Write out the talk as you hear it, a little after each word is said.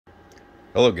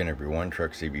Hello again, everyone.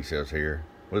 Truck CB Sales here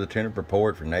with a tune-up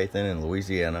report for Nathan in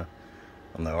Louisiana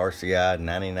on the RCI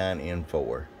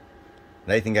 99N4.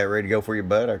 Nathan, got ready to go for you,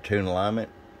 bud. Our tune alignment,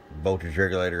 voltage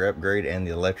regulator upgrade, and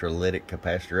the electrolytic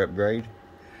capacitor upgrade.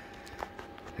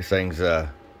 This thing's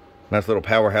a nice little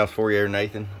powerhouse for you there,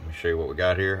 Nathan. Let me show you what we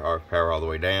got here. Our power all the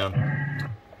way down,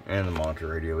 and the monitor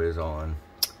radio is on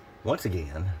once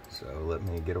again. So let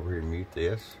me get over here and mute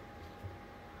this.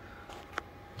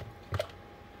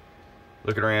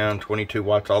 Looking around 22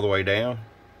 watts all the way down.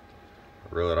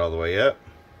 Roll it all the way up.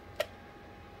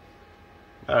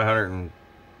 About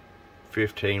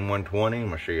 115, 120. I'm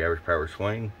going to show you average power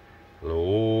swing.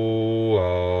 Hello.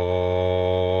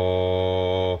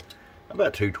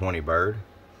 About 220 bird.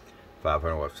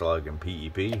 500 watt slug and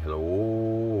PEP. Hello.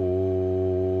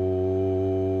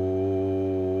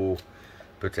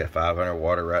 Puts that 500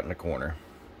 water right in the corner.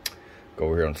 Go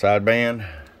over here on sideband.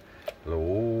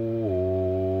 Hello.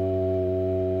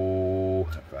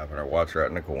 500 watts right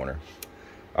in the corner.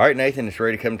 All right, Nathan, it's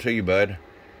ready to come to you, bud.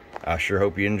 I sure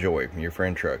hope you enjoy it. From your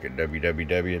friend Truck at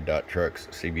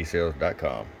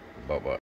www.truckscbsales.com. Bye-bye.